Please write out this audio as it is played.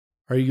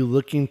Are you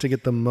looking to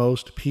get the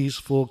most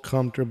peaceful,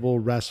 comfortable,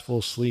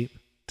 restful sleep?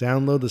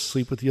 Download the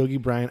Sleep with Yogi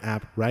Brian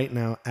app right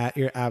now at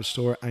your app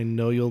store. I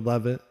know you'll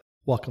love it.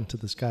 Welcome to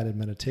this guided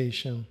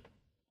meditation.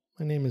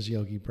 My name is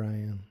Yogi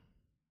Brian.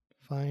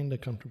 Find a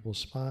comfortable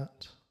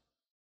spot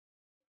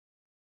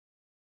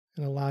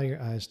and allow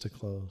your eyes to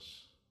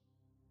close.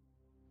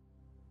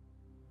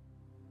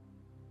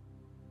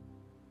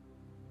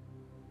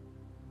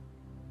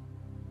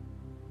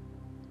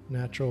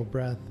 Natural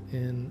breath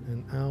in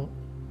and out.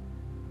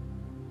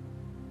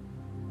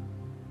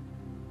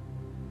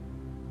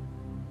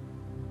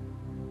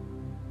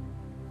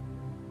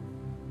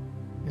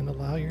 And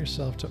allow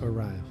yourself to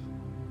arrive.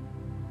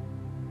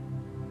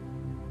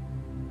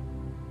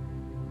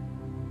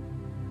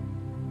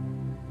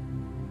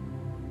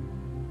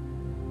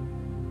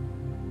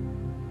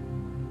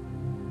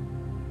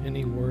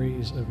 Any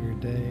worries of your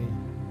day,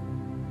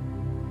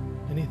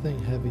 anything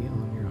heavy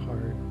on your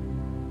heart,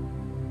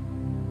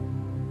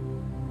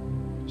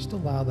 just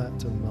allow that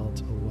to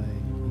melt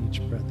away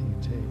each breath you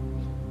take.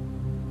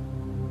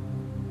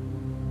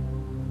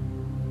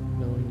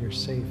 Knowing you're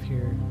safe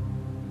here.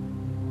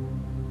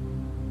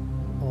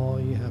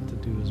 All you have to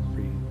do is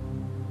breathe.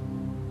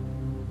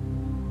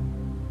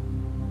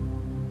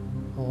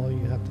 All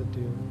you have to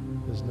do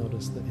is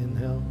notice the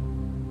inhale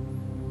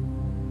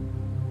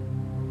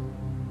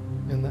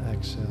and the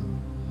exhale.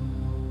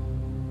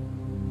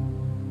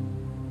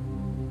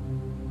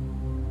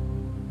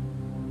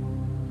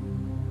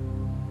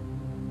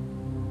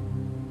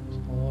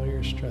 So all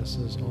your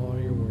stresses, all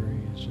your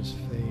worries just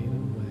fade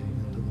away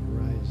into the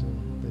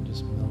horizon. They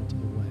just melt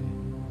away.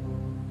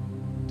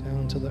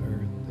 Down to the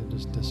earth.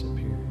 Just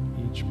disappear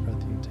each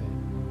breath you take.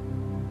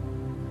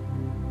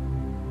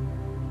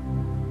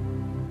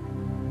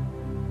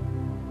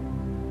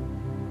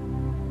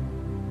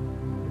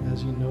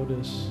 As you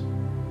notice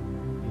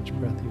each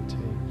breath you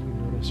take, you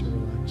notice you're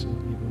relaxing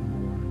even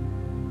more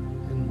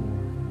and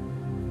more.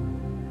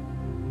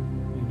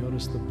 You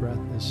notice the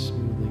breath is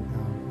smoothing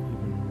out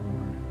even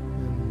more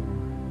and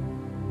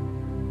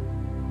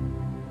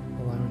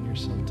more, allowing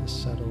yourself to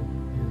settle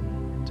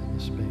into the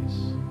space.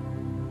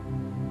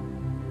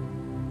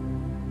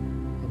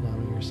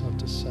 Yourself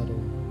to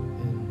settle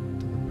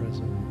into the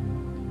present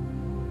moment.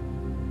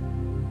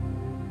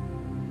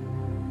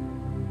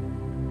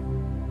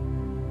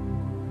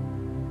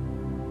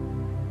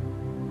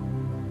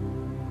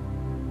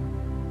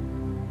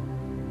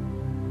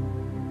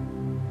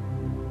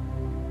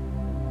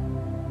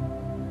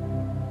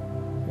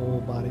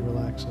 Whole body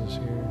relaxes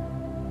here.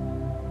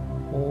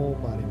 Whole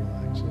body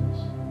relaxes.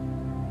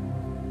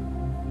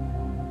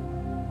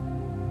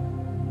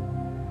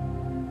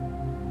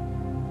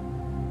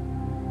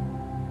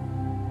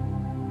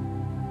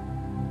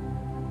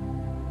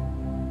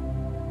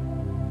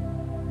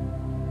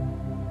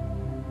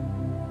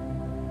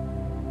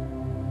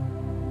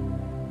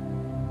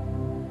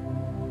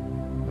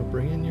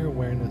 Bringing your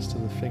awareness to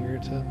the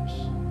fingertips,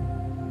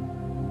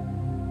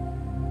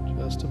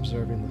 just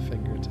observing the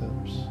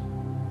fingertips.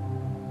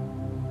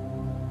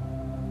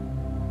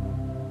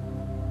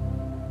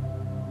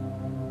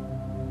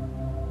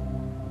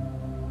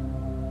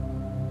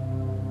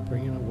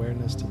 Bringing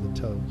awareness to the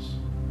toes.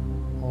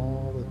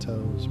 All the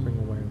toes bring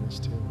awareness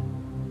to.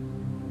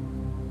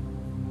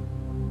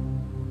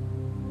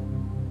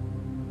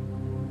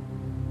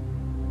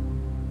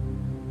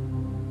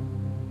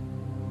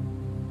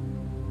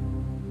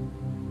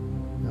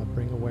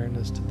 Bring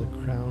awareness to the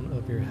crown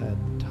of your head,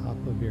 the top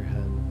of your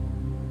head.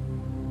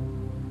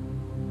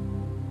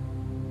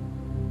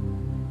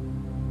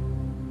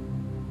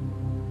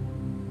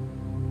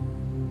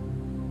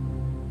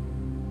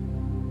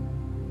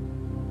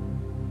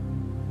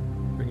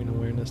 Bringing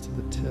awareness to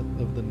the tip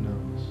of the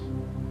nose.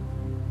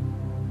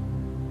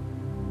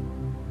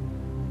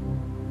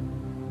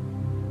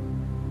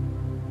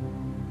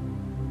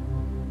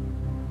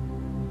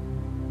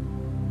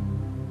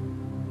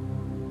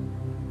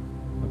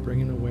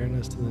 Bringing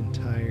awareness to the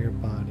entire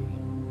body,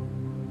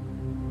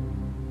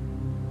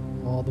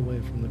 all the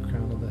way from the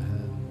crown of the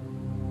head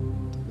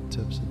to the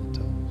tips of the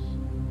toes.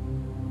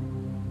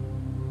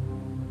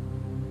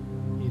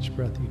 Each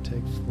breath you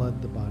take,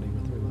 flood the body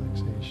with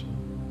relaxation.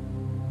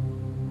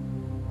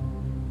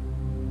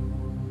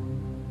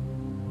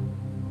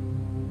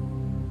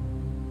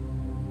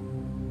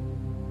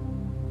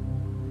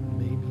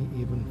 Maybe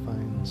even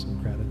find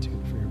some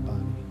gratitude for your body.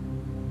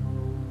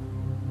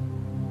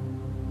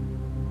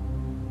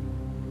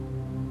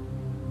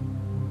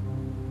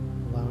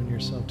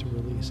 Yourself to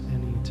release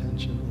any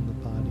tension in the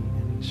body,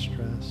 any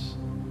stress.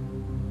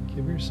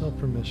 Give yourself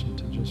permission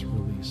to just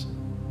release it.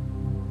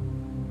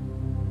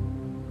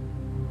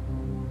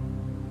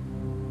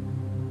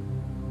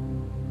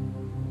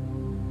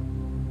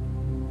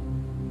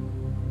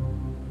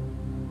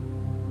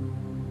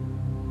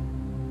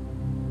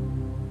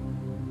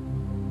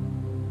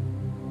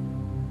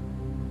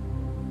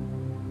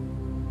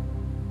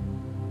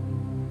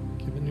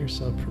 Giving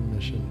yourself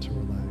permission to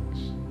relax.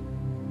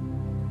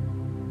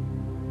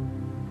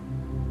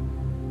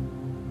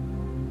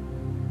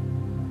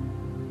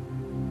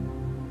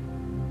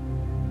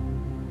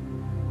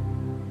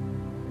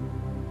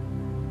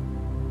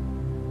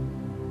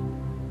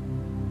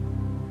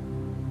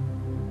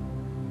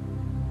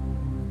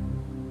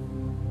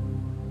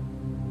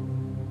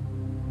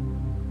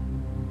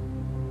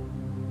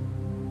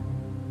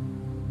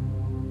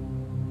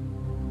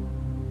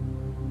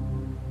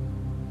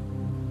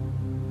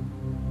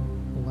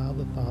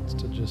 thoughts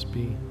to just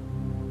be.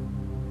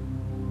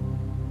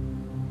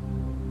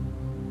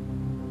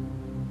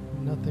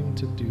 Nothing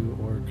to do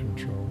or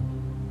control.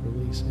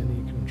 Release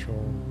any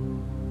control.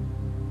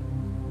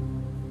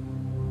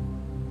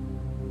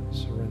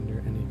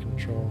 Surrender any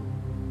control.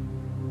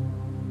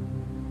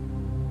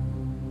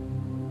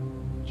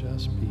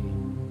 Just be.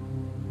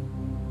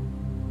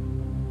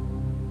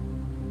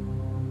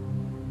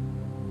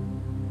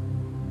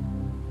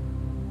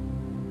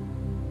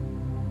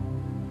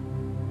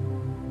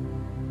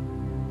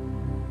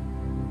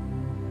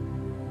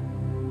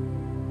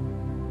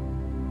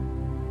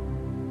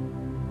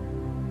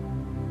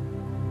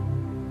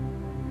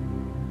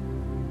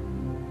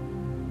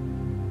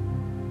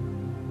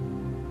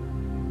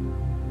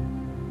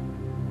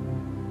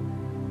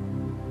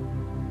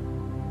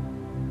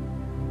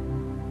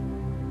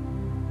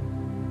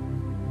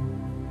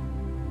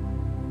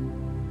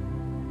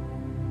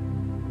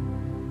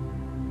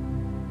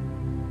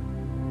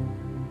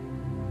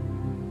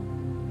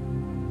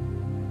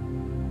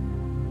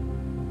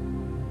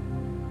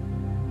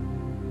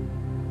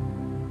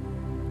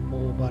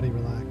 Body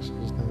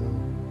relaxes now,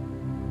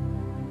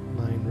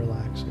 mind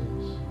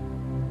relaxes,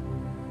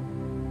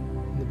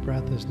 and the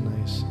breath is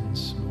nice and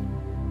smooth.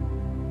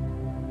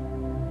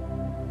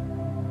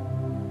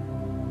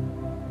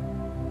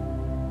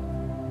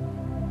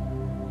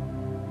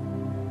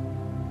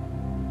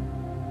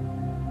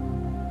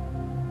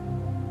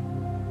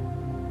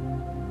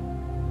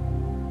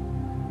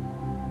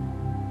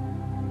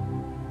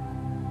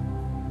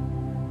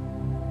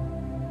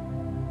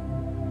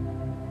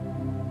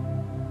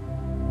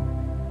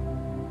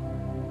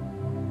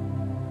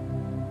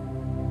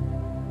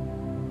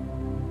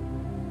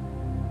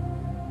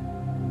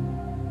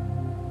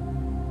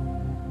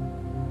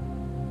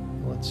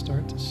 Let's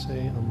start to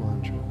say a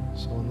mantra.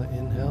 So on the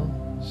inhale,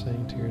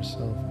 saying to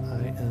yourself,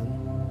 I am.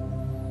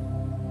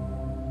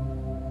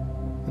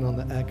 And on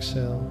the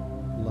exhale,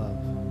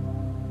 love.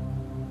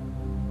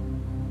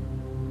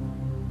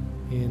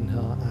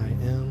 Inhale, I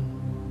am.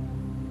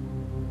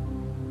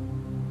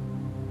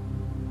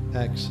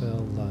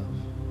 Exhale, love.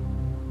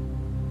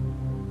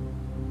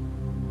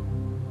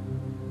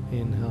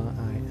 Inhale,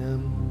 I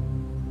am.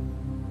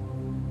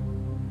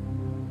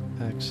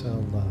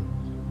 Exhale, love.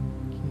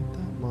 Keep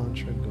that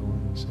mantra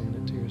going, saying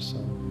it to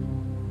yourself.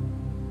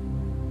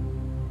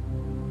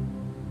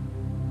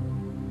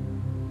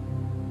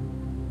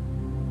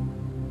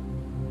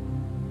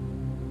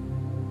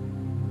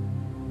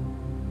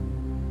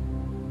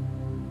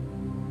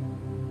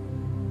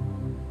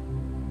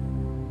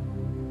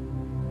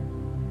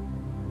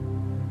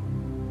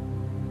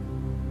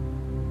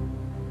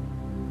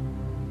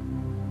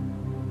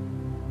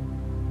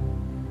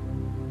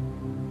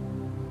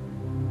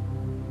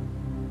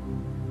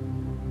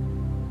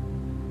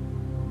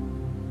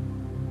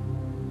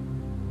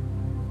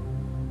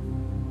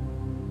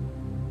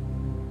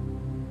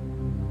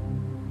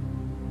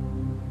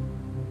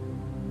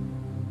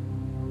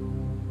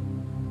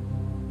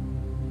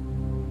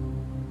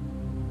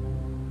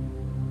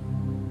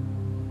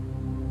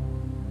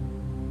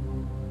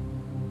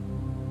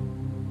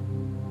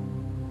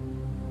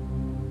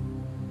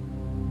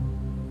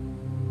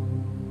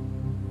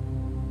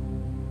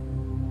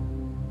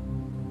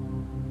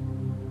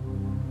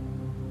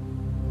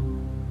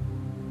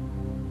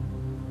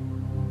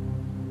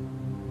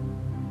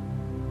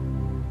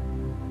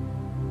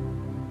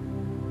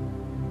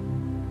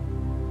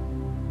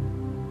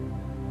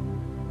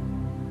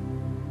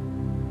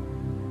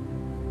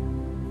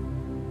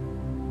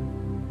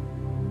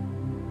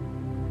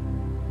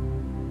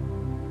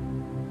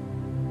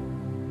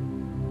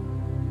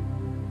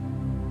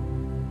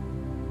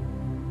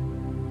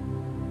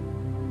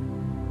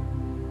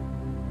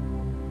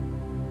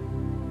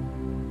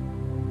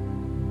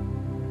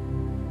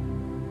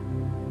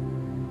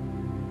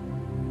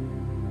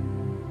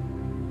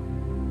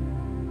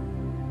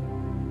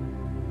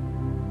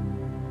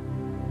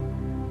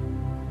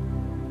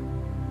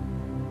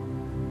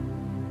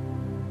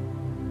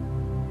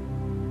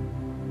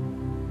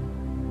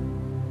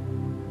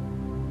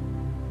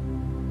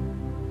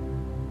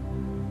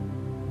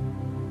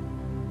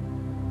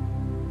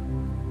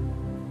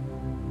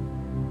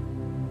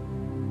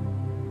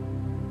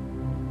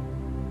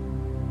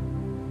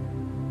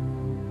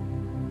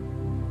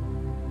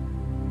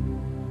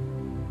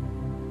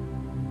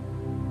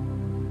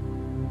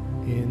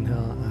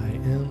 Inhale, I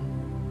am.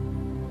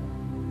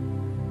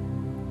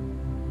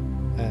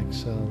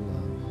 Exhale,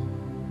 love.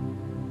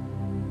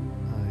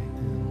 I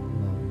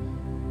am love.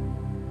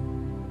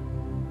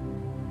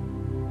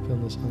 Feel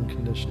this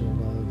unconditional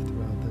love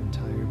throughout the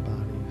entire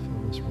body.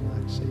 Feel this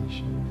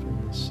relaxation. Feel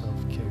this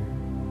self-care.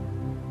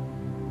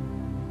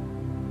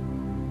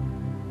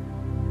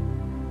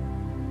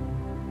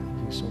 Thank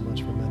you so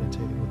much for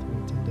meditating with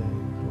me today.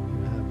 I hope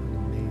you have an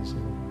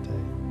amazing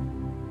day.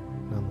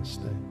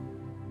 Namaste.